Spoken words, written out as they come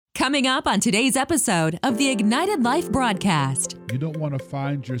Coming up on today's episode of the Ignited Life broadcast. You don't want to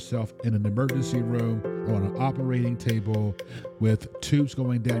find yourself in an emergency room or on an operating table with tubes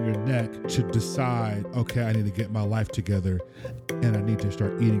going down your neck to decide, okay, I need to get my life together and I need to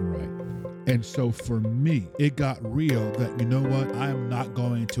start eating right. And so for me, it got real that, you know what, I am not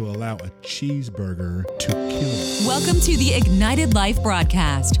going to allow a cheeseburger to kill me. Welcome to the Ignited Life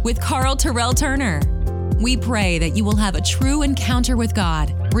broadcast with Carl Terrell Turner. We pray that you will have a true encounter with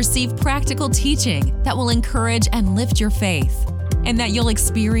God, receive practical teaching that will encourage and lift your faith, and that you'll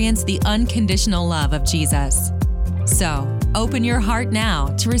experience the unconditional love of Jesus. So, open your heart now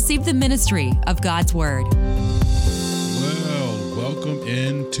to receive the ministry of God's Word. Well, welcome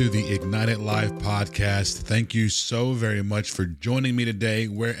into the Ignited Life podcast. Thank you so very much for joining me today,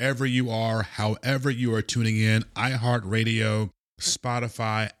 wherever you are, however you are tuning in, iHeartRadio,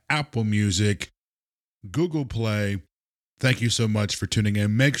 Spotify, Apple Music, Google Play. Thank you so much for tuning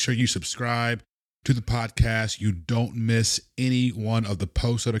in. Make sure you subscribe to the podcast. You don't miss any one of the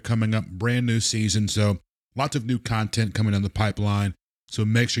posts that are coming up. Brand new season. So lots of new content coming down the pipeline. So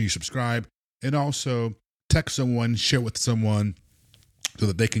make sure you subscribe and also text someone, share with someone so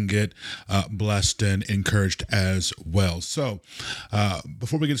that they can get blessed and encouraged as well. So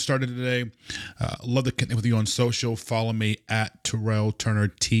before we get started today, love to connect with you on social. Follow me at Terrell Turner,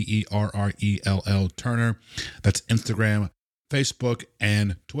 Terrell Turner. That's Instagram, Facebook,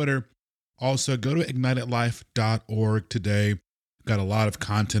 and Twitter. Also, go to ignitedlife.org today. Got a lot of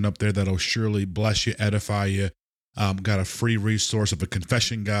content up there that'll surely bless you, edify you. Got a free resource of a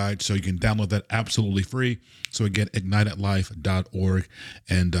confession guide, so you can download that absolutely free. So again, ignitedlife.org,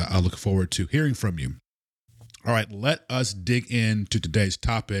 and I look forward to hearing from you. All right, let us dig into today's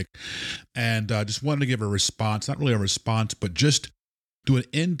topic, and just wanted to give a response, not really a response, but just do an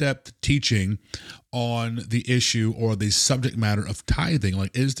in-depth teaching on the issue or the subject matter of tithing.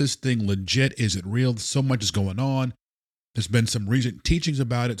 Like, is this thing legit? Is it real? So much is going on. There's been some recent teachings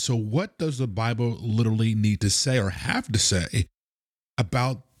about it. So what does the Bible literally need to say or have to say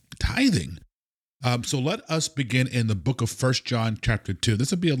about tithing? So let us begin in the book of 1 John chapter 2.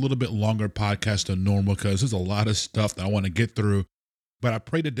 This will be a little bit longer podcast than normal because there's a lot of stuff that I want to get through. But I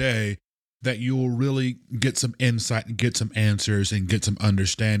pray today that you will really get some insight and get some answers and get some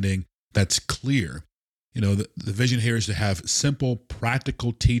understanding that's clear. You know, the vision here is to have simple,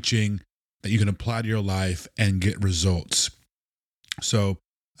 practical teaching that you can apply to your life and get results. So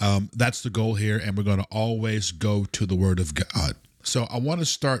that's the goal here, and we're going to always go to the Word of God. So I want to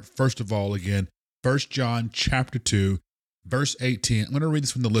start, first of all, again, 1 John chapter 2, verse 18. I'm going to read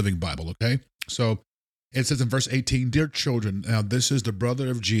this from the Living Bible, okay? So it says in verse 18, "Dear children," now this is the brother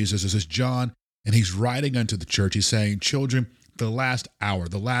of Jesus, this is John, and he's writing unto the church. He's saying, "Children, the last hour,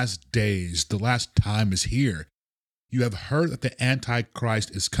 the last days, the last time is here. You have heard that the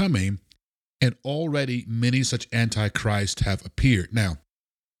Antichrist is coming, and already many such antichrists have appeared." Now,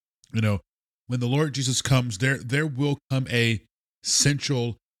 you know, when the Lord Jesus comes, there will come a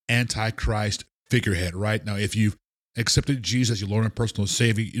central antichrist figurehead, right? Now, if you've accepted Jesus as your Lord and personal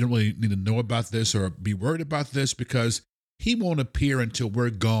Savior, you don't really need to know about this or be worried about this because he won't appear until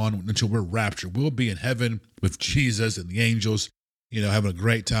we're gone, until we're raptured. We'll be in heaven with Jesus and the angels, you know, having a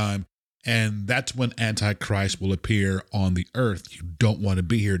great time. And that's when Antichrist will appear on the earth. You don't want to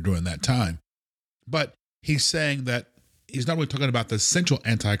be here during that time. But he's saying that he's not really talking about the central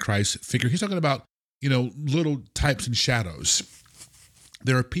Antichrist figure. He's talking about, you know, little types and shadows.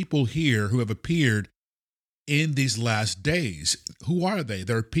 There are people here who have appeared in these last days. Who are they?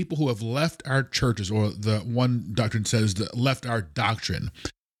 There are people who have left our churches, or the one doctrine says that left our doctrine,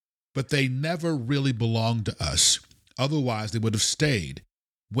 but they never really belonged to us. Otherwise, they would have stayed.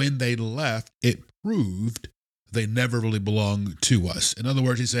 When they left, it proved they never really belonged to us. In other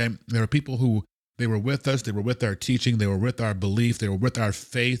words, he's saying there are people who they were with us, they were with our teaching, they were with our belief, they were with our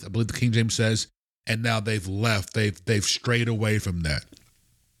faith, I believe the King James says, and now they've left. They've strayed away from that.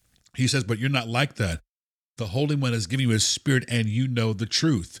 He says, but you're not like that. The Holy One has given you his Spirit, and you know the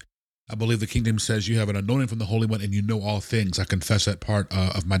truth. I believe the King James says you have an anointing from the Holy One, and you know all things. I confess that part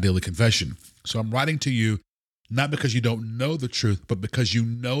of my daily confession. So I'm writing to you not because you don't know the truth, but because you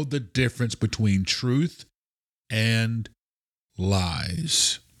know the difference between truth and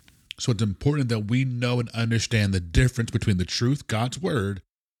lies. So it's important that we know and understand the difference between the truth, God's word,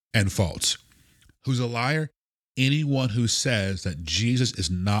 and false. Who's a liar? Anyone who says that Jesus is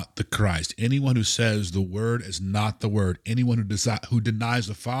not the Christ. Anyone who says the word is not the word. Anyone who denies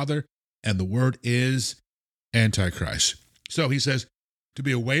the Father and the word is Antichrist. So he says to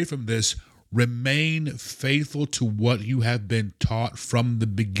be away from this, remain faithful to what you have been taught from the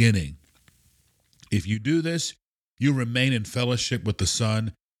beginning. If you do this, you remain in fellowship with the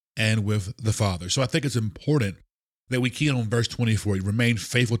Son and with the Father. So I think it's important that we key on verse 24. Remain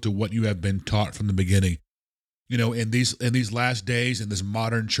faithful to what you have been taught from the beginning. You know, in these last days, in this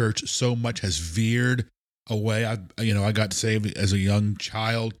modern church, so much has veered away. I got saved as a young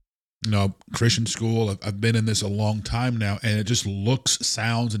child, Christian school. I've been in this a long time now, and it just looks,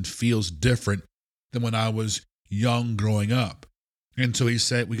 sounds, and feels different than when I was young growing up. And so he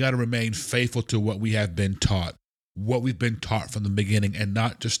said, we got to remain faithful to what we have been taught, what we've been taught from the beginning, and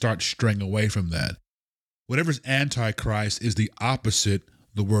not just start straying away from that. Whatever's antichrist is the opposite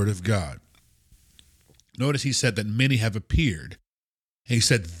the word of God. Notice he said that many have appeared. And he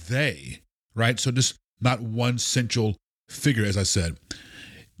said they, right? So just not one central figure, as I said.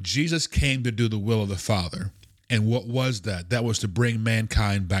 Jesus came to do the will of the Father. And what was that? That was to bring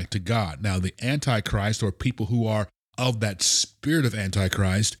mankind back to God. Now, the Antichrist, or people who are of that spirit of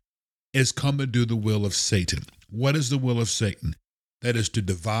Antichrist, is come to do the will of Satan. What is the will of Satan? That is to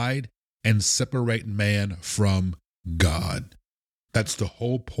divide and separate man from God. That's the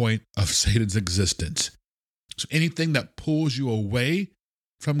whole point of Satan's existence. So anything that pulls you away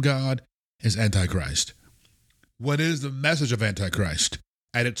from God is Antichrist. What is the message of Antichrist?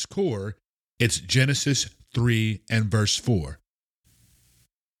 At its core, it's Genesis 3 and verse 4.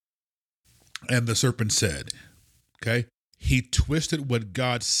 And the serpent said, okay, he twisted what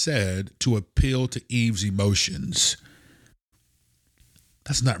God said to appeal to Eve's emotions.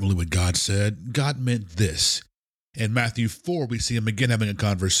 That's not really what God said. God meant this. In Matthew 4, we see him again having a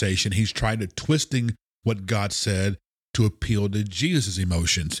conversation. He's trying to twisting what God said to appeal to Jesus'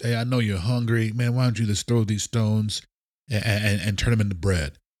 emotions. Hey, I know you're hungry. Man, why don't you just throw these stones and turn them into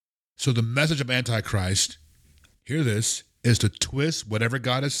bread? So the message of Antichrist, hear this, is to twist whatever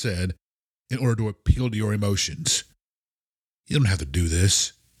God has said in order to appeal to your emotions. You don't have to do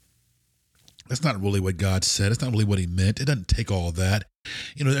this. That's not really what God said. It's not really what he meant. It doesn't take all that.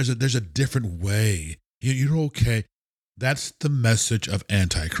 There's a different way. You're okay. That's the message of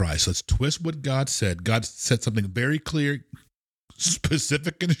Antichrist. Let's twist what God said. God said something very clear,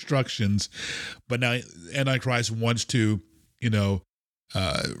 specific instructions, but now Antichrist wants to,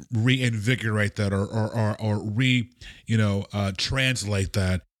 reinvigorate that or translate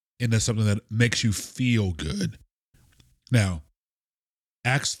that into something that makes you feel good. Now,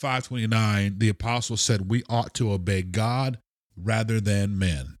 Acts 5:29, the apostle said we ought to obey God rather than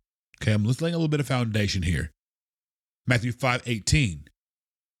men. Okay, I'm just laying a little bit of foundation here. Matthew 5:18,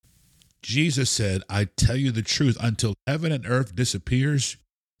 Jesus said, I tell you the truth, until heaven and earth disappears,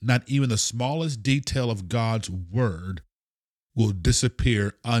 not even the smallest detail of God's word will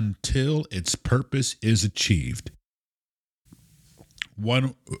disappear until its purpose is achieved.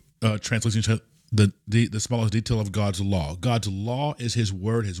 One translation said the smallest detail of God's law. God's law is his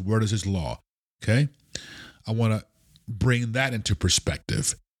word is his law. Okay? I want to bring that into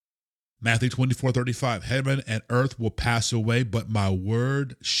perspective. Matthew 24:35, heaven and earth will pass away, but my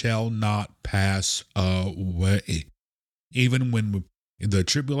word shall not pass away. Even when the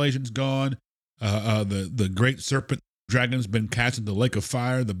tribulation's gone, the great serpent dragon's been cast into the lake of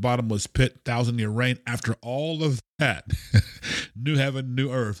fire, the bottomless pit, 1,000-year reign. After all of that, new heaven,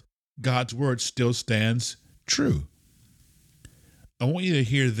 new earth, God's word still stands true. I want you to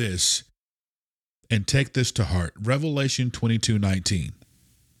hear this and take this to heart. Revelation 22:19.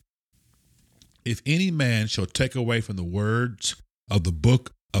 If any man shall take away from the words of the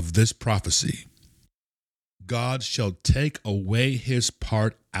book of this prophecy, God shall take away his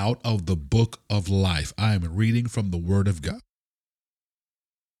part out of the book of life. I am reading from the word of God.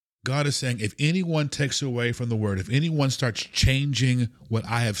 God is saying, if anyone takes away from the word, if anyone starts changing what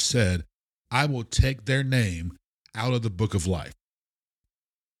I have said, I will take their name out of the book of life.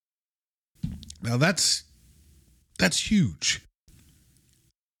 Now that's huge.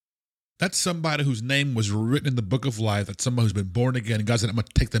 That's somebody whose name was written in the book of life. That's somebody who's been born again. And God said, I'm going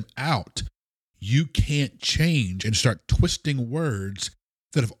to take them out. You can't change and start twisting words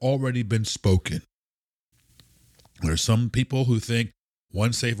that have already been spoken. There are some people who think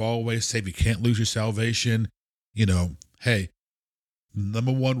once saved, always saved. You can't lose your salvation. Hey,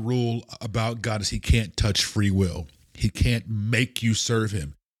 number one rule about God is he can't touch free will. He can't make you serve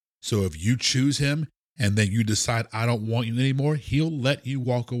him. So if you choose him and then you decide, I don't want you anymore, he'll let you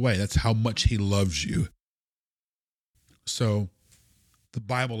walk away. That's how much he loves you. So the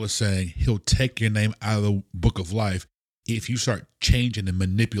Bible is saying he'll take your name out of the book of life if you start changing and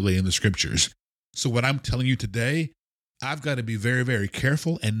manipulating the scriptures. So what I'm telling you today, I've got to be very, very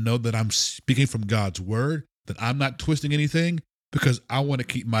careful and know that I'm speaking from God's word, that I'm not twisting anything, because I want to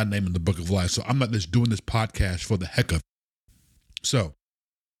keep my name in the book of life. So I'm not just doing this podcast for the heck of it. So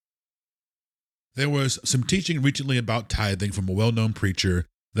there was some teaching recently about tithing from a well-known preacher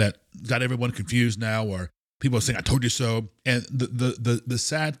that got everyone confused now, or people are saying, I told you so. And the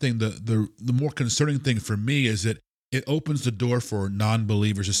sad thing, the more concerning thing for me is that it opens the door for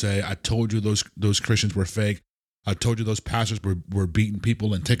non-believers to say, I told you those Christians were fake. I told you those pastors were beating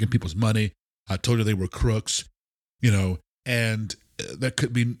people and taking people's money. I told you they were crooks, and that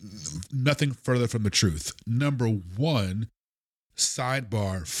could be nothing further from the truth. Number one,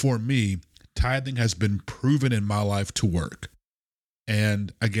 sidebar, for me, tithing has been proven in my life to work.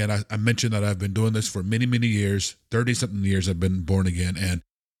 And again, I mentioned that I've been doing this for many, many years, 30-something years I've been born again. And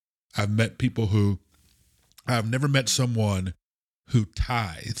I've met people I've never met someone who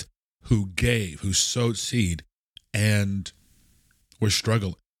tithed, who gave, who sowed seed, and were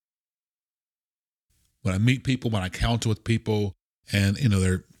struggling. When I meet people, when I counsel with people, and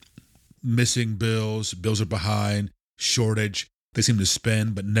they're missing bills are behind, shortage, they seem to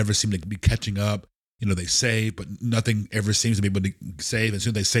spend but never seem to be catching up. They save, but nothing ever seems to be able to save. As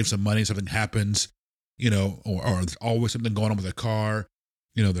soon as they save some money, something happens, or there's always something going on with their car,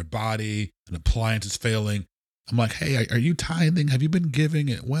 their body, an appliance is failing. I'm like, hey, are you tithing? Have you been giving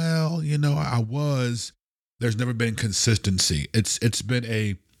it? Well, I was. There's never been consistency. It's been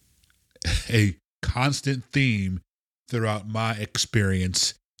a constant theme throughout my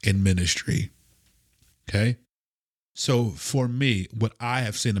experience in ministry. Okay. So for me, what I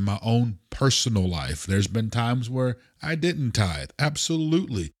have seen in my own personal life, there's been times where I didn't tithe.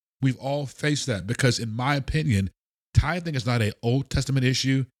 Absolutely. We've all faced that because in my opinion, tithing is not an Old Testament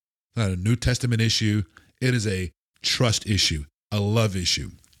issue, not a New Testament issue. It is a trust issue, a love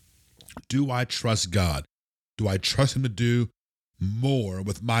issue. Do I trust God? Do I trust him to do more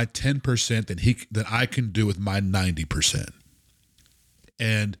with my 10% than I can do with my 90%?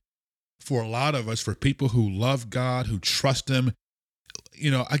 And for a lot of us, for people who love God, who trust him,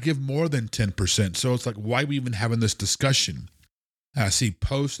 I give more than 10%. So it's like, why are we even having this discussion? I see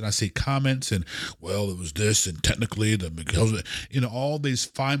posts and I see comments and, well, it was this and technically because all these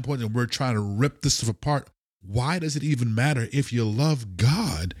fine points, and we're trying to rip this stuff apart. Why does it even matter? If you love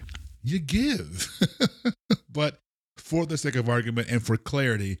God, you give. But for the sake of argument and for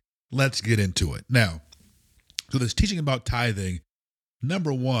clarity, let's get into it. Now, so this teaching about tithing,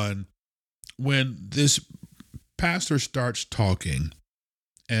 number one, when this pastor starts talking,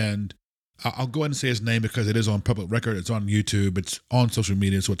 and I'll go ahead and say his name because it is on public record, it's on YouTube, it's on social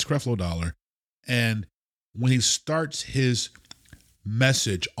media, so it's Creflo Dollar. And when he starts his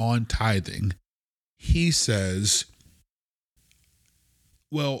message on tithing, he says,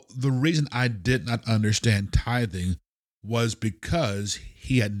 well, the reason I did not understand tithing was because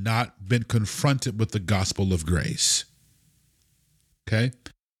he had not been confronted with the gospel of grace. Okay?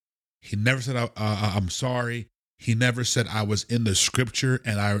 He never said, I'm sorry. He never said I was in the scripture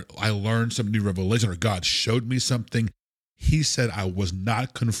and I learned some new revelation or God showed me something. He said I was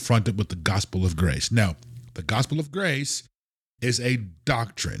not confronted with the gospel of grace. Now, the gospel of grace is a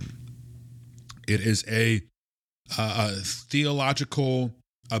doctrine. It is a theological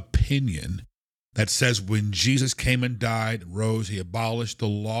opinion that says when Jesus came and died, rose, he abolished the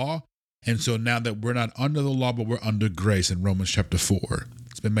law. And so now that we're not under the law, but we're under grace in Romans chapter 4.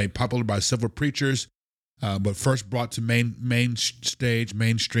 It's been made popular by several preachers, but first brought to mainstream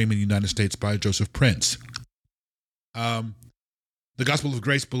in the United States by Joseph Prince. The gospel of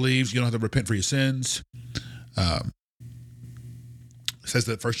grace believes you don't have to repent for your sins. It says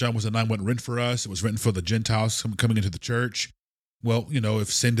that 1 John 1:9 wasn't written for us. It was written for the Gentiles coming into the church. Well,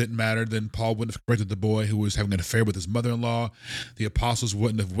 if sin didn't matter, then Paul wouldn't have corrected the boy who was having an affair with his mother-in-law. The apostles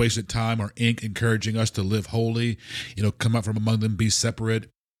wouldn't have wasted time or ink encouraging us to live holy. Come out from among them, be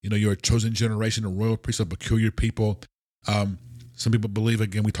separate. You're a chosen generation, a royal priesthood, a peculiar people. Some people believe,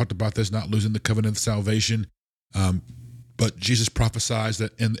 again, we talked about this, not losing the covenant of salvation. But Jesus prophesies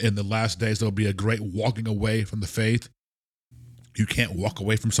that in the last days, there'll be a great walking away from the faith. You can't walk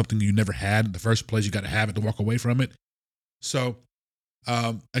away from something you never had in the first place. You got to have it to walk away from it. So,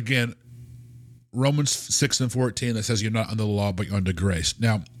 again, Romans 6:14, that says you're not under the law, but you're under grace.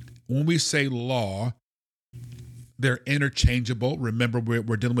 Now, when we say law, they're interchangeable. Remember,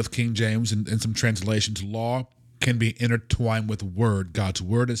 we're dealing with King James and some translations. Law can be intertwined with word. God's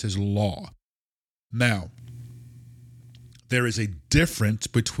word is his law. Now, there is a difference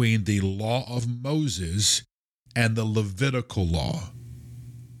between the law of Moses and the Levitical law.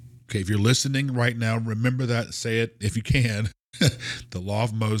 Okay, if you're listening right now, remember that. Say it if you can. The law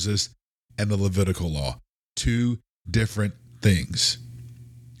of Moses and the Levitical law. Two different things.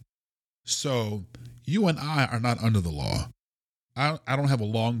 So you and I are not under the law. I don't have a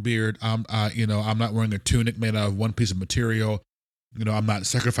long beard. I'm not wearing a tunic made out of one piece of material. I'm not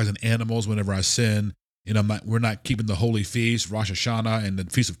sacrificing animals whenever I sin. We're not keeping the holy feast, Rosh Hashanah, and the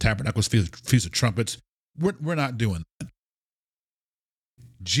Feast of Tabernacles, Feast of Trumpets. We're not doing that.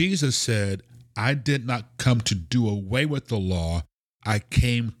 Jesus said, I did not come to do away with the law. I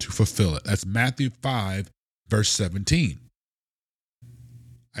came to fulfill it. That's Matthew 5, verse 17.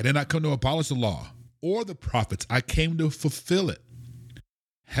 I did not come to abolish the law or the prophets. I came to fulfill it.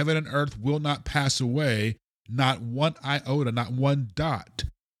 Heaven and earth will not pass away. Not one iota, not one dot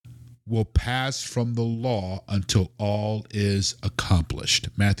will pass from the law until all is accomplished.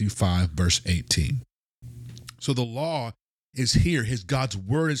 Matthew 5, verse 18. So the law is here. God's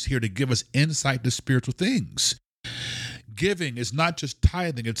word is here to give us insight to spiritual things. Giving is not just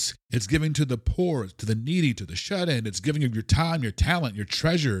tithing. It's giving to the poor, to the needy, to the shut-in. It's giving of your time, your talent, your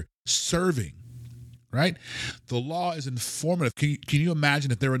treasure, serving, right? The law is informative. Can you imagine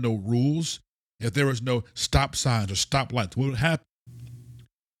if there were no rules? If there was no stop signs or stop lights, what would happen?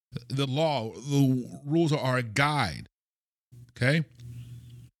 The rules are a guide, okay?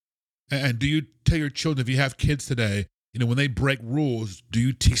 And do you tell your children, if you have kids today, when they break rules, do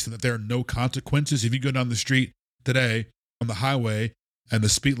you teach them that there are no consequences? If you go down the street today on the highway and the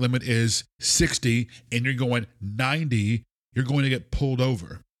speed limit is 60 and you're going 90, you're going to get pulled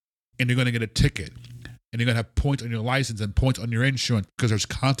over and you're going to get a ticket and you're going to have points on your license and points on your insurance because there's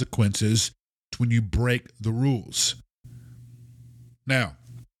consequences when you break the rules. Now,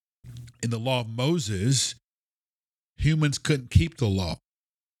 in the law of Moses, humans couldn't keep the law.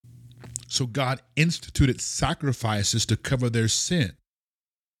 So God instituted sacrifices to cover their sin.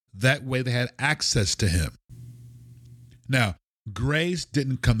 That way they had access to him. Now, grace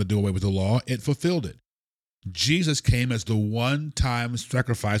didn't come to do away with the law. It fulfilled it. Jesus came as the one-time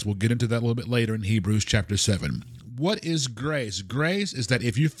sacrifice. We'll get into that a little bit later in Hebrews chapter 7. What is grace? Grace is that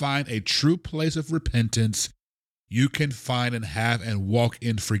if you find a true place of repentance, you can find and have and walk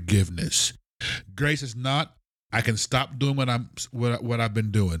in forgiveness. Grace is not, I can stop doing what I've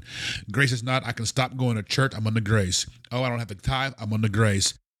been doing. Grace is not, I can stop going to church, I'm under grace. Oh, I don't have to tithe, I'm under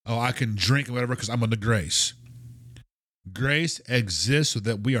grace. Oh, I can drink or whatever because I'm under grace. Grace exists so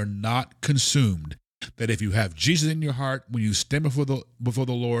that we are not consumed. That if you have Jesus in your heart, when you stand before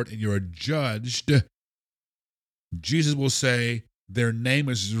the Lord and you're judged, Jesus will say their name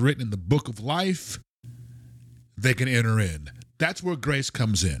is written in the book of life. They can enter in. That's where grace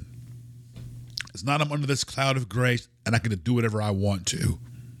comes in. It's not I'm under this cloud of grace and I can do whatever I want to.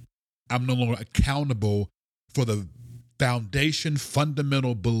 I'm no longer accountable for the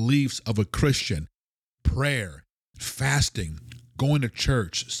fundamental beliefs of a Christian. Prayer, fasting, going to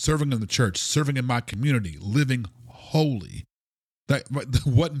church, serving in the church, serving in my community, living holy.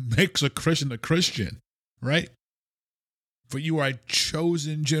 What makes a Christian, right? For you are a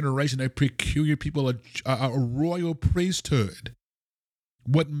chosen generation, a peculiar people, a royal priesthood.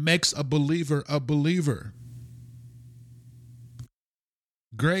 What makes a believer a believer?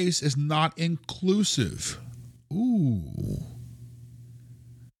 Grace is not inclusive. Ooh.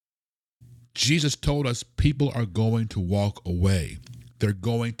 Jesus told us people are going to walk away. They're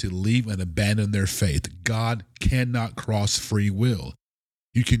going to leave and abandon their faith. God cannot cross free will.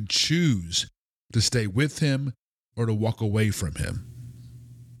 You can choose to stay with him or to walk away from him.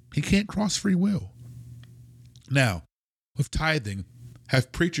 He can't cross free will. Now, with tithing,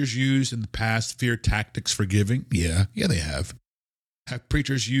 have preachers used in the past fear tactics for giving? Yeah, they have. Have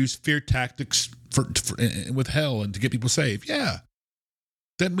preachers used fear tactics with hell and to get people saved? Yeah.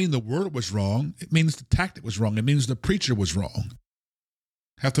 Doesn't mean the word was wrong. It means the tactic was wrong. It means the preacher was wrong.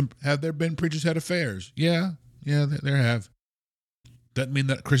 Have there been preachers who had affairs? Yeah, there have. Doesn't mean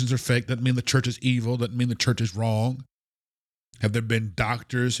that Christians are fake. Doesn't mean the church is evil. Doesn't mean the church is wrong. Have there been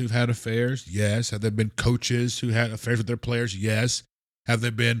doctors who've had affairs? Yes. Have there been coaches who had affairs with their players? Yes. Have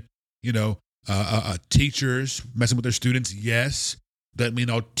there been, teachers messing with their students? Yes. Doesn't mean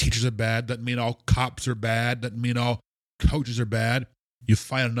all teachers are bad. Doesn't mean all cops are bad. Doesn't mean all coaches are bad. You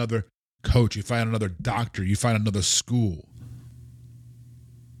find another coach. You find another doctor. You find another school.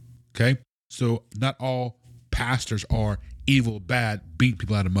 Okay? So not all pastors are evil, bad, beat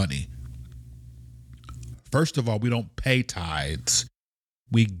people out of money. First of all, we don't pay tithes.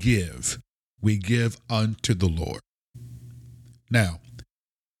 We give. We give unto the Lord. Now,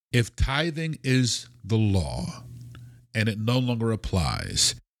 if tithing is the law and it no longer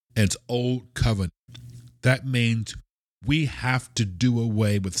applies and it's old covenant, that means we have to do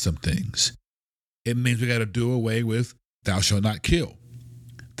away with some things. It means we got to do away with thou shalt not kill,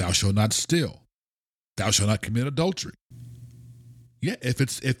 thou shalt not steal, thou shalt not commit adultery. Yeah, if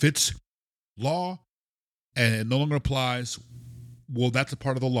it's law and it no longer applies, well, that's a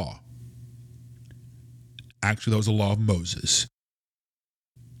part of the law. Actually, that was the law of Moses.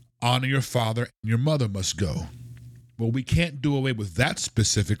 honor your father and your mother must go. Well, we can't do away with that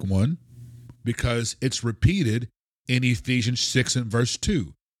specific one because it's repeated in Ephesians 6 and verse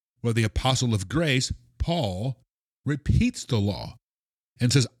 2, where the apostle of grace, Paul, repeats the law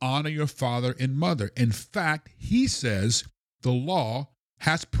and says, honor your father and mother. In fact, he says the law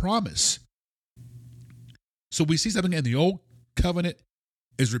has promise. So we see something in the old covenant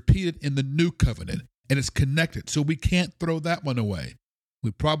is repeated in the new covenant, and it's connected. So we can't throw that one away. We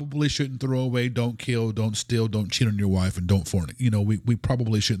probably shouldn't throw away don't kill, don't steal, don't cheat on your wife, and don't fornicate. We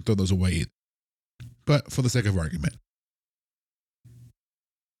probably shouldn't throw those away either. But for the sake of argument,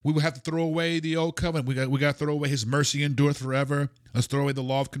 we would have to throw away the old covenant. We got to throw away his mercy endureth forever. Let's throw away the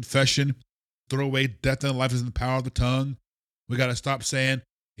law of confession. Throw away death and life is in the power of the tongue. We got to stop saying,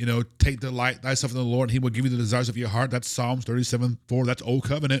 take delight thyself in the Lord, and he will give you the desires of your heart. That's Psalms 37:4. That's old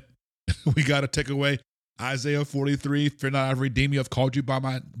covenant. We got to take away Isaiah 43, fear not, I've redeemed you, I've called you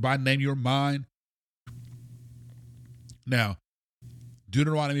by name, you're mine. Now,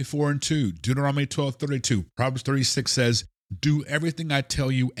 Deuteronomy 4 and 2, Deuteronomy 12:32, Proverbs 36 says, do everything I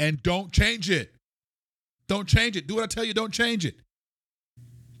tell you and don't change it. Don't change it. Do what I tell you, don't change it.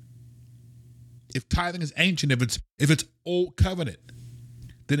 If tithing is ancient, if it's old covenant,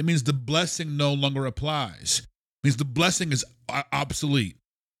 then it means the blessing no longer applies. It means the blessing is obsolete.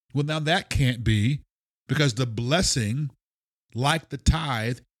 Well, now that can't be, because the blessing, like the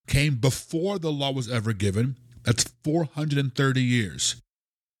tithe, came before the law was ever given. That's 430 years.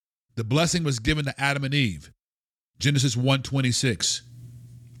 The blessing was given to Adam and Eve, Genesis 1:26.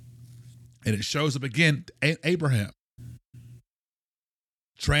 And it shows up again, Abraham.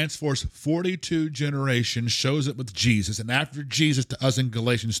 Transforms 42 generations, shows up with Jesus. And after Jesus to us in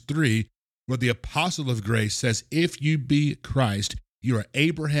Galatians 3, where the apostle of grace says, if you be Christ, you are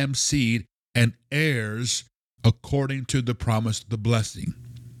Abraham's seed and heirs according to the promise of the blessing.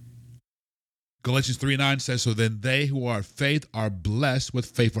 Galatians 3:9 says, so then they who are of faith are blessed with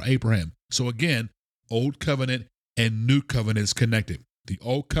faithful Abraham. So again, old covenant and new covenant is connected. The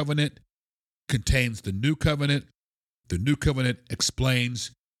old covenant contains the new covenant. The new covenant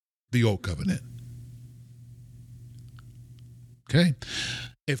explains the old covenant. Okay?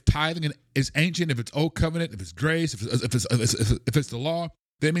 If tithing is ancient, if it's old covenant, if it's grace, if it's the law,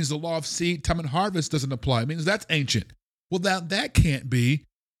 that means the law of seed, time, and harvest doesn't apply. It means that's ancient. Well, that can't be,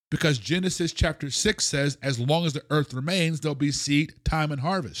 because Genesis chapter 6 says, as long as the earth remains, there'll be seed, time, and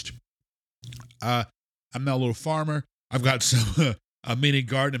harvest. I'm now a little farmer. I've got a mini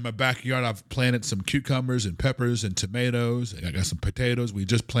garden in my backyard. I've planted some cucumbers and peppers and tomatoes. I got some potatoes. We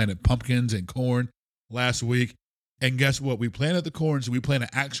just planted pumpkins and corn last week. And guess what? We planted the corn, so we planted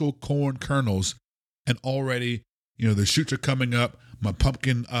actual corn kernels, and already, the shoots are coming up. My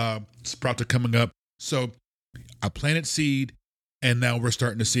pumpkin sprouts are coming up. So I planted seed, and now we're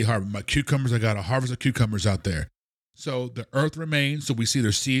starting to see harvest. My cucumbers, I got a harvest of cucumbers out there. So the earth remains, so we see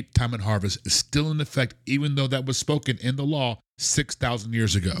their seed, time, and harvest is still in effect, even though that was spoken in the law 6,000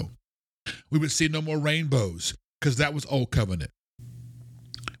 years ago. We would see no more rainbows, because that was old covenant.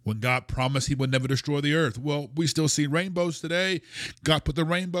 When God promised he would never destroy the earth. Well, we still see rainbows today. God put the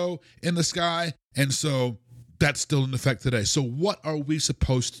rainbow in the sky, and so that's still in effect today. So what are we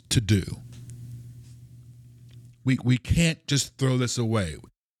supposed to do? We can't just throw this away.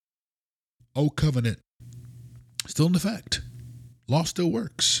 Old covenant, still in effect. Law still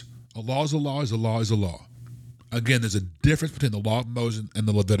works. A law is a law is a law is a law. Again, there's a difference between the law of Moses and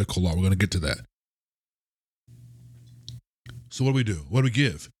the Levitical law. We're going to get to that. So what do we do? What do we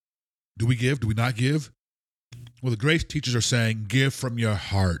give? Do we give? Do we not give? Well, the grace teachers are saying, give from your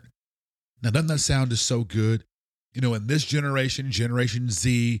heart. Now, doesn't that sound just so good? In this generation, Generation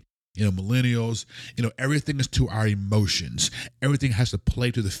Z, millennials, everything is to our emotions. Everything has to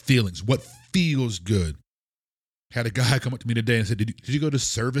play to the feelings. What feels good? Had a guy come up to me today and said, did you go to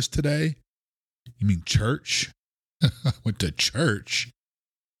service today? You mean church? I went to church.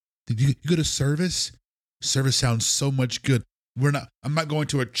 Did you go to service? Service sounds so much good. I'm not going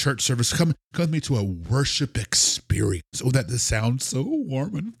to a church service. Come with me to a worship experience. Oh, that sounds so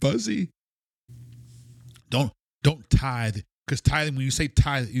warm and fuzzy. Don't tithe, because tithing, when you say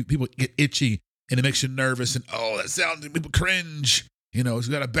tithe, people get itchy and it makes you nervous, and that sounds, people cringe. It's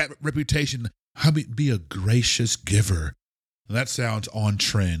got a bad reputation. How about be a gracious giver? That sounds on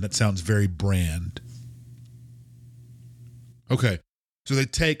trend. That sounds very brand. Okay, so they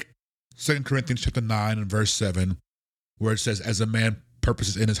take 2 Corinthians chapter 9 and verse 7, where it says, as a man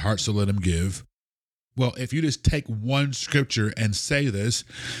purposes in his heart, so let him give. Well, if you just take one scripture and say this,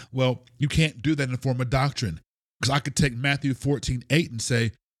 well, you can't do that in the form of doctrine. Because I could take Matthew 14:8 and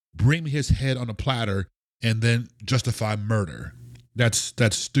say, bring me his head on a platter, and then justify murder. That's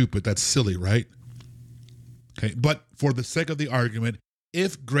stupid. That's silly, right? Okay, but for the sake of the argument,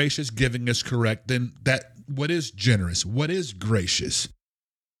 if gracious giving is correct, then what is generous? What is gracious?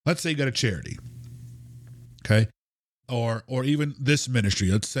 Let's say you got a charity, okay, or even this ministry.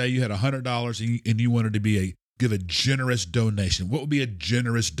 Let's say you had $100 and you wanted to give a generous donation. What would be a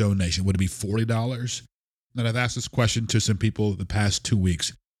generous donation? Would it be $40? And I've asked this question to some people the past 2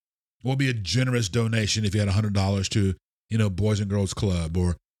 weeks. What would be a generous donation if you had $100 to, Boys and Girls Club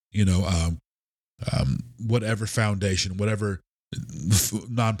or, whatever foundation, whatever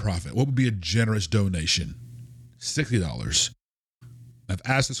nonprofit? What would be a generous donation? $60. I've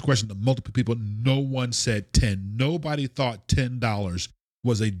asked this question to multiple people. No one said 10. Nobody thought $10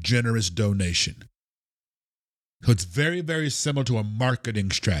 was a generous donation. So it's very, very similar to a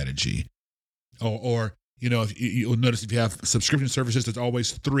marketing strategy. Or you'll notice if you have subscription services, there's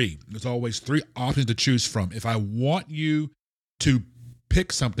always three. There's always three options to choose from. If I want you to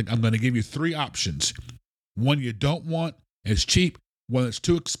pick something, I'm going to give you three options. One you don't want, it's cheap. One that's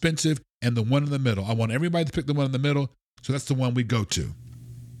too expensive, and the one in the middle. I want everybody to pick the one in the middle, so that's the one we go to.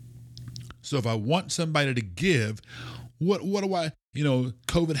 So if I want somebody to give, what do I,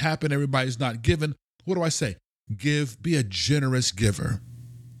 COVID happened, everybody's not giving. What do I say? Be a generous giver.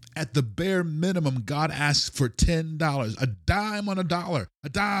 At the bare minimum, God asks for $10, a dime on a dollar, a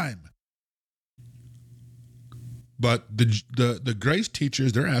dime. But the grace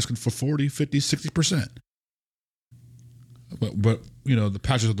teachers, they're asking for 40, 50, 60%. But the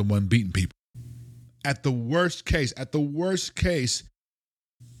pastors are the one beating people. At the worst case, the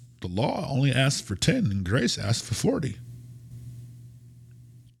law only asks for 10 and grace asks for 40.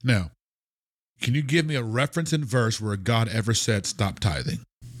 Now, can you give me a reference in verse where God ever said stop tithing?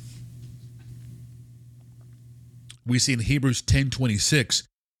 We see in Hebrews 10:26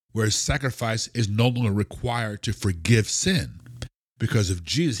 where sacrifice is no longer required to forgive sin. Because of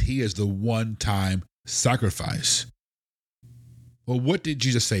Jesus, he is the one-time sacrifice. Well, what did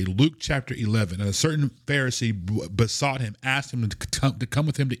Jesus say? Luke chapter 11, and a certain Pharisee besought him, asked him to come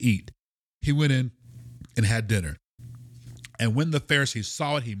with him to eat. He went in and had dinner. And when the Pharisee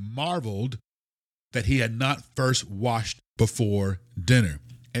saw it, he marveled that he had not first washed before dinner.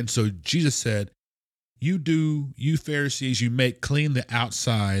 And so Jesus said, you Pharisees, you make clean the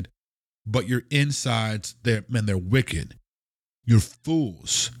outside, but your insides, they're wicked. You're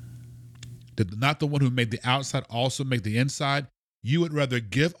fools. Did not the one who made the outside also make the inside? You would rather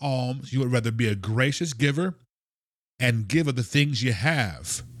give alms, you would rather be a gracious giver and give of the things you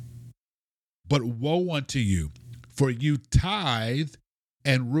have. But woe unto you, for you tithe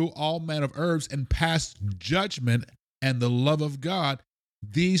and rule all manner of herbs and pass judgment and the love of God.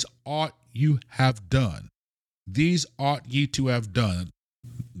 These ought you have done. These ought ye to have done.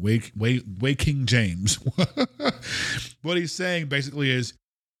 Way King James. What he's saying basically is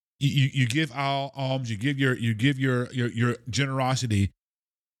you give all alms, you give your generosity,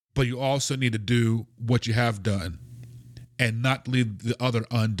 but you also need to do what you have done and not leave the other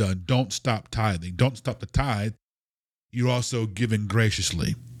undone. Don't stop tithing. Don't stop the tithe. You're also giving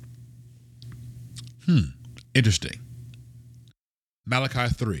graciously. Interesting.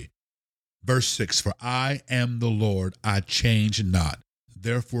 Malachi 3, verse 6, for I am the Lord, I change not.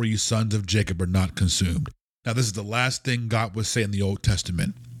 Therefore, you sons of Jacob are not consumed. Now, this is the last thing God would say in the Old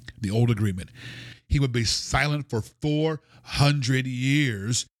Testament, the Old Agreement. He would be silent for 400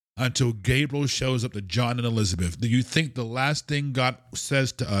 years until Gabriel shows up to John and Elizabeth. Do you think the last thing God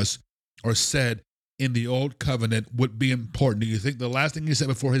says to us or said in the Old Covenant would be important? Do you think the last thing he said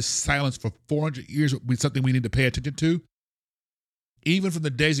before his silence for 400 years would be something we need to pay attention to? Even from the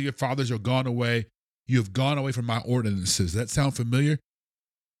days of your fathers are gone away, you have gone away from my ordinances. Does that sound familiar?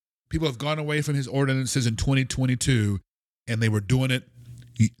 People have gone away from his ordinances in 2022, and they were doing it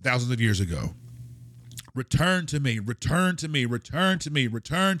thousands of years ago. Return to me, return to me, return to me,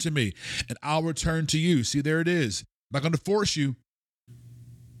 return to me, and I'll return to you. See, there it is. I'm not going to force you.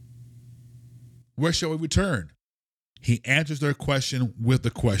 Where shall we return? He answers their question with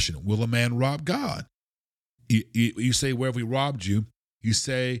the question, will a man rob God? You say, where have we robbed you? You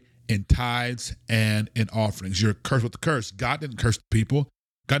say in tithes and in offerings. You're cursed with the curse. God didn't curse the people.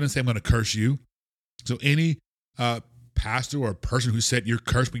 God didn't say, I'm going to curse you. So any pastor or person who said you're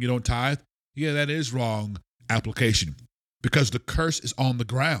cursed when you don't tithe, yeah, that is wrong application because the curse is on the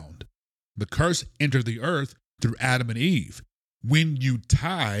ground. The curse entered the earth through Adam and Eve. When you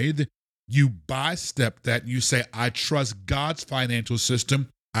tithe, you bystep that. You say, I trust God's financial system.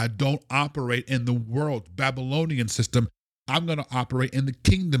 I don't operate in the world Babylonian system. I'm going to operate in the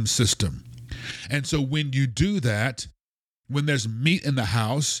kingdom system. And so when you do that, when there's meat in the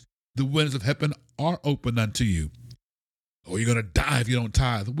house, the windows of heaven are open unto you. Oh, you're going to die if you don't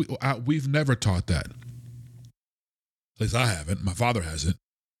tithe. We've never taught that. At least I haven't. My father hasn't.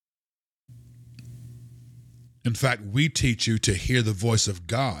 In fact, we teach you to hear the voice of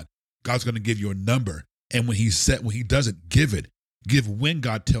God. God's going to give you a number. And when he doesn't, give it. Give when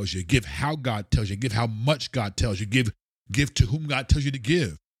God tells you. Give how God tells you. Give how much God tells you. Give to whom God tells you to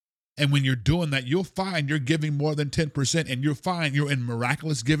give. And when you're doing that, you'll find you're giving more than 10%. And you'll find you're in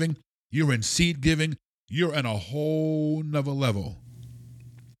miraculous giving. You're in seed giving. You're in a whole nother level.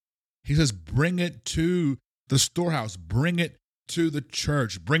 He says, bring it to the storehouse. Bring it to the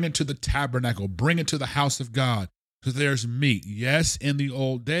church. Bring it to the tabernacle. Bring it to the house of God. Because there's meat. Yes, in the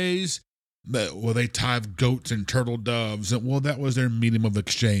old days, they tithe goats and turtle doves. And, that was their medium of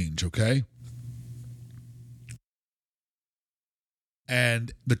exchange, okay?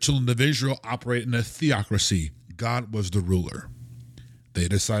 And the children of Israel operated in a theocracy. God was the ruler. They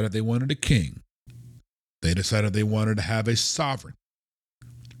decided they wanted a king. They decided they wanted to have a sovereign.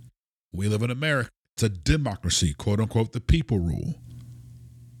 We live in America. It's a democracy, quote unquote, the people rule.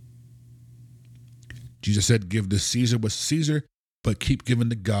 Jesus said, give to Caesar what's Caesar, but keep giving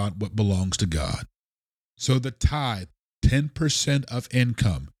to God what belongs to God. So the tithe, 10% of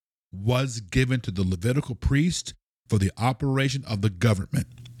income, was given to the Levitical priest for the operation of the government,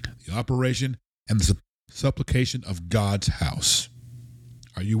 the operation and the supplication of God's house.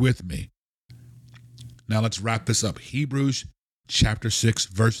 Are you with me? Now let's wrap this up. Hebrews chapter 6,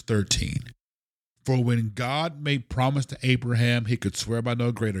 verse 13. For when God made promise to Abraham, he could swear by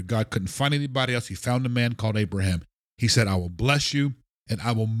no greater. God couldn't find anybody else. He found a man called Abraham. He said, I will bless you and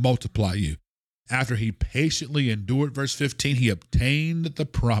I will multiply you. After he patiently endured, verse 15, he obtained the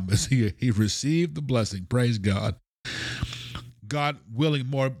promise. He received the blessing. Praise God. God willing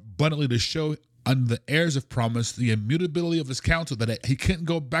more abundantly to show unto the heirs of promise the immutability of his counsel, that he couldn't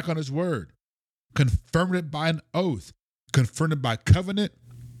go back on his word. Confirmed it by an oath, confirmed it by covenant,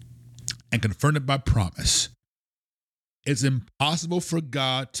 and confirmed it by promise. It's impossible for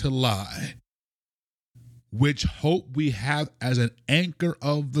God to lie, which hope we have as an anchor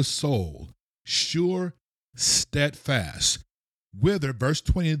of the soul, sure, steadfast, whither, verse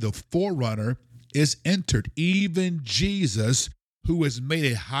 20, the forerunner is entered, even Jesus, who is made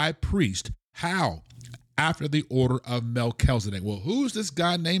a high priest. How? After the order of Melchizedek. Well, who's this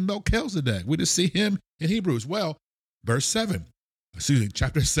guy named Melchizedek? We just see him in Hebrews. Well,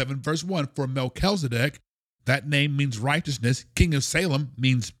 chapter 7, verse 1. For Melchizedek, that name means righteousness. King of Salem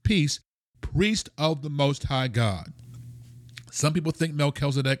means peace. Priest of the Most High God. Some people think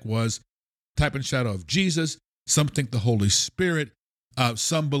Melchizedek was type and shadow of Jesus. Some think the Holy Spirit.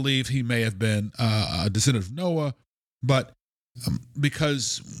 Some believe he may have been a descendant of Noah. But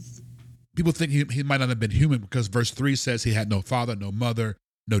because people think he might not have been human, because verse 3 says he had no father, no mother,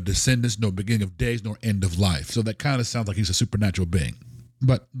 no descendants, no beginning of days, nor end of life. So that kind of sounds like he's a supernatural being.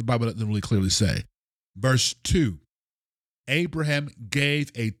 But the Bible doesn't really clearly say. Verse 2, Abraham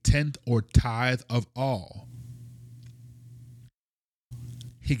gave a tenth or tithe of all.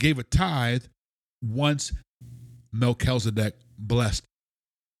 He gave a tithe once Melchizedek blessed.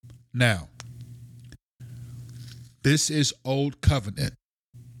 Now, this is Old Covenant.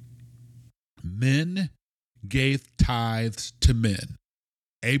 Men gave tithes to men.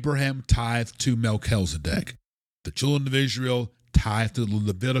 Abraham tithed to Melchizedek. The children of Israel tithed to the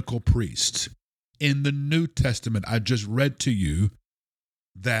Levitical priests. In the New Testament, I just read to you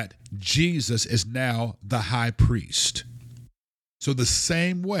that Jesus is now the high priest. So the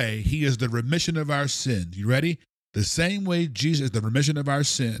same way he is the remission of our sin. You ready? The same way Jesus is the remission of our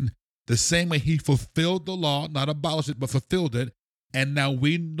sin, the same way he fulfilled the law, not abolished it, but fulfilled it. And now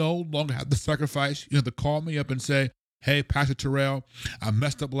we no longer have to sacrifice. You have to call me up and say, hey, Pastor Terrell, I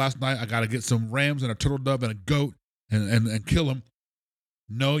messed up last night. I got to get some rams and a turtle dove and a goat and kill them.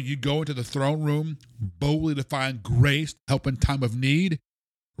 No, you go into the throne room boldly to find grace, help in time of need,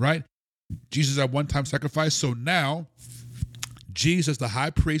 right? Jesus, our one-time sacrifice. So now, Jesus, the high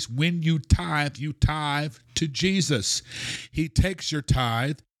priest, when you tithe to Jesus. He takes your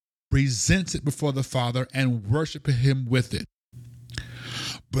tithe, presents it before the Father, and worship him with it.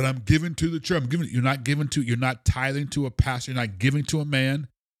 But I'm giving to the church. You're not tithing to a pastor. You're not giving to a man.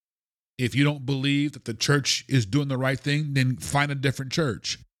 If you don't believe that the church is doing the right thing, then find a different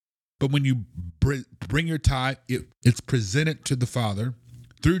church. But when you bring your tithe, it's presented to the Father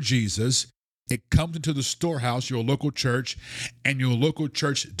through Jesus. It comes into the storehouse, your local church, and your local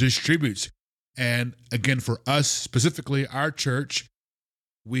church distributes. And again, for us, specifically our church,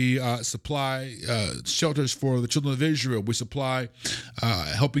 we supply shelters for the children of Israel. We supply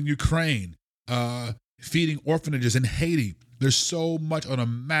helping Ukraine, feeding orphanages in Haiti. There's so much on a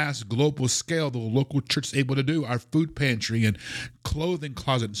mass global scale the local church is able to do. Our food pantry and clothing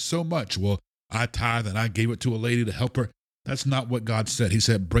closet, so much. Well, I tithe and I gave it to a lady to help her. That's not what God said. He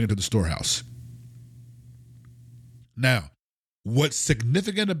said, bring it to the storehouse. Now, what's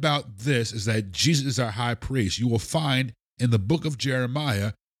significant about this is that Jesus is our high priest. You will find in the book of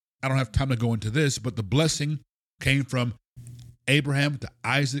Jeremiah, I don't have time to go into this, but the blessing came from Abraham to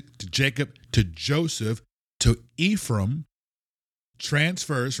Isaac to Jacob to Joseph to Ephraim,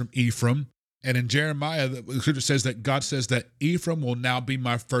 transfers from Ephraim. And in Jeremiah, the scripture says that God says that Ephraim will now be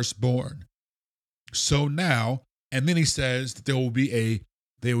my firstborn. So now, and then he says that there will be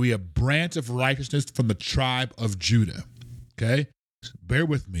a branch of righteousness from the tribe of Judah. Okay? Bear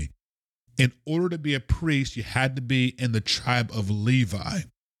with me. In order to be a priest, you had to be in the tribe of Levi.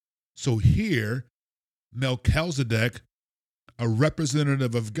 So here, Melchizedek, a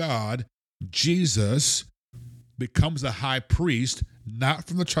representative of God, Jesus, becomes a high priest, not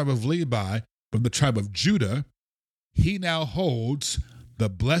from the tribe of Levi, but from the tribe of Judah. He now holds the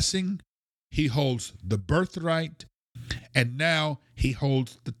blessing, he holds the birthright, and now he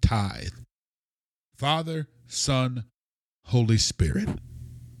holds the tithe. Father, Son, Holy Spirit.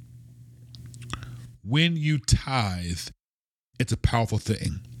 When you tithe, it's a powerful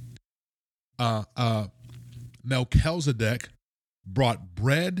thing. Melchizedek brought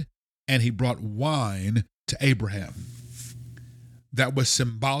bread and he brought wine to Abraham. That was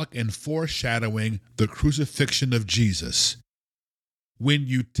symbolic and foreshadowing the crucifixion of Jesus. When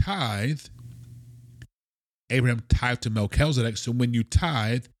you tithe, Abraham tithed to Melchizedek. So when you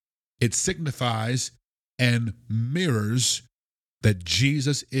tithe, it signifies and mirrors that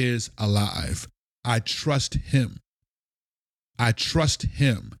Jesus is alive. I trust him. I trust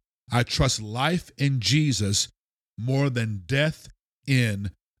him. I trust life in Jesus more than death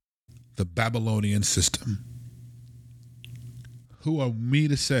in the Babylonian system. Who are me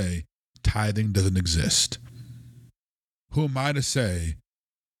to say tithing doesn't exist? Who am I to say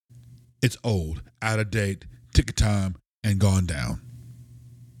it's old, out of date, tick of time, and gone down?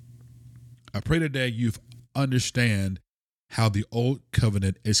 I pray today you understand how the old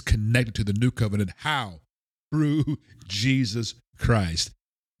covenant is connected to the new covenant. How? Through Jesus Christ.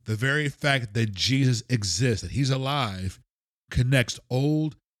 The very fact that Jesus exists, that he's alive, connects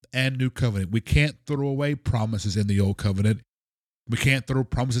old and new covenant. We can't throw away promises in the old covenant. We can't throw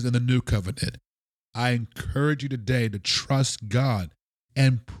promises in the new covenant. I encourage you today to trust God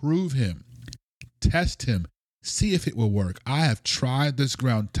and prove him. Test him. See if it will work. I have tried this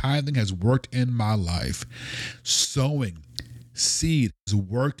ground. Tithing has worked in my life. Sowing seed has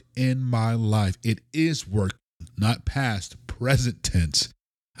worked in my life. It is working, not past, present tense.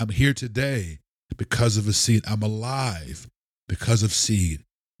 I'm here today because of a seed. I'm alive because of seed.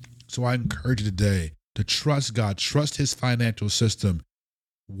 So I encourage you today to trust God, trust his financial system,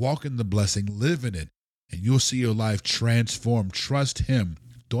 walk in the blessing, live in it, and you'll see your life transformed. Trust him.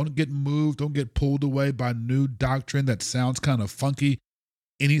 Don't get moved. Don't get pulled away by new doctrine that sounds kind of funky.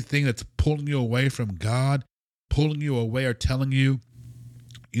 Anything that's pulling you away from God, pulling you away or telling you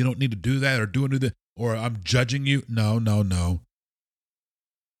you don't need to do that or doing that, or I'm judging you. No.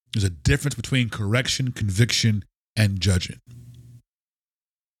 There's a difference between correction, conviction, and judging.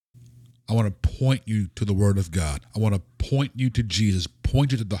 I want to point you to the Word of God. I want to point you to Jesus,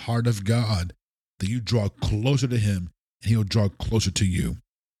 point you to the heart of God, that you draw closer to him and he'll draw closer to you.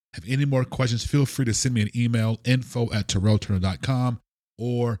 Have any more questions, feel free to send me an email, info@terrellturner.com,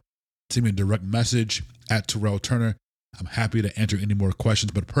 or send me a direct message at Terrell Turner. I'm happy to answer any more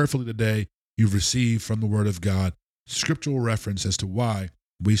questions, but prayerfully today, you've received from the Word of God scriptural reference as to why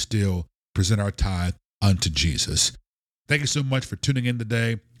we still present our tithe unto Jesus. Thank you so much for tuning in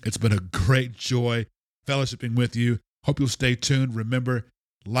today. It's been a great joy fellowshipping with you. Hope you'll stay tuned. Remember,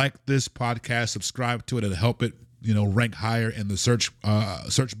 like this podcast, subscribe to it. It'll help it, rank higher in the search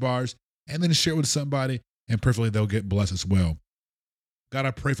bars, and then share with somebody, and prayerfully they'll get blessed as well. God,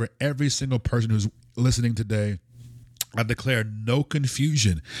 I pray for every single person who's listening today. I declare no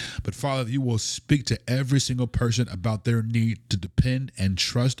confusion, but Father, you will speak to every single person about their need to depend and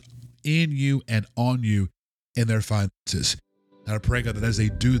trust in you and on you in their finances. And I pray, God, that as they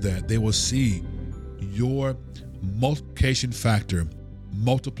do that, they will see your multiplication factor,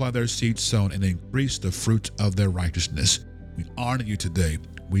 multiply their seed sown, and increase the fruit of their righteousness. We honor you today.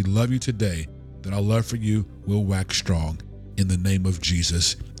 We love you today, that our love for you will wax strong. In the name of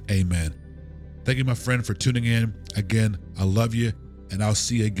Jesus, amen. Thank you, my friend, for tuning in. Again, I love you, and I'll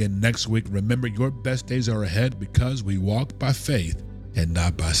see you again next week. Remember, your best days are ahead because we walk by faith and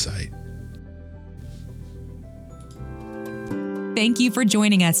not by sight. Thank you for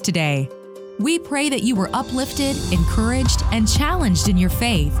joining us today. We pray that you were uplifted, encouraged, and challenged in your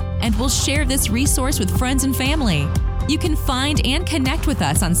faith, and will share this resource with friends and family. You can find and connect with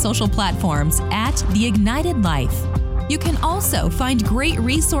us on social platforms at The Ignited Life. You can also find great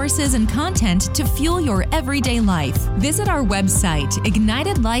resources and content to fuel your everyday life. Visit our website,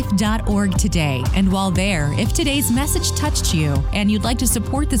 ignitedlife.org today. And while there, if today's message touched you and you'd like to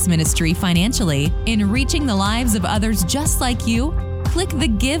support this ministry financially in reaching the lives of others just like you, click the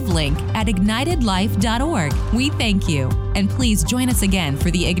Give link at ignitedlife.org. We thank you. And please join us again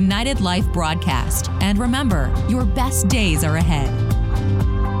for the Ignited Life broadcast. And remember, your best days are ahead.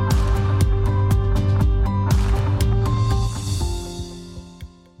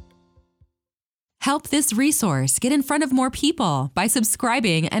 Help this resource get in front of more people by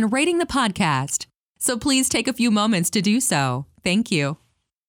subscribing and rating the podcast. So please take a few moments to do so. Thank you.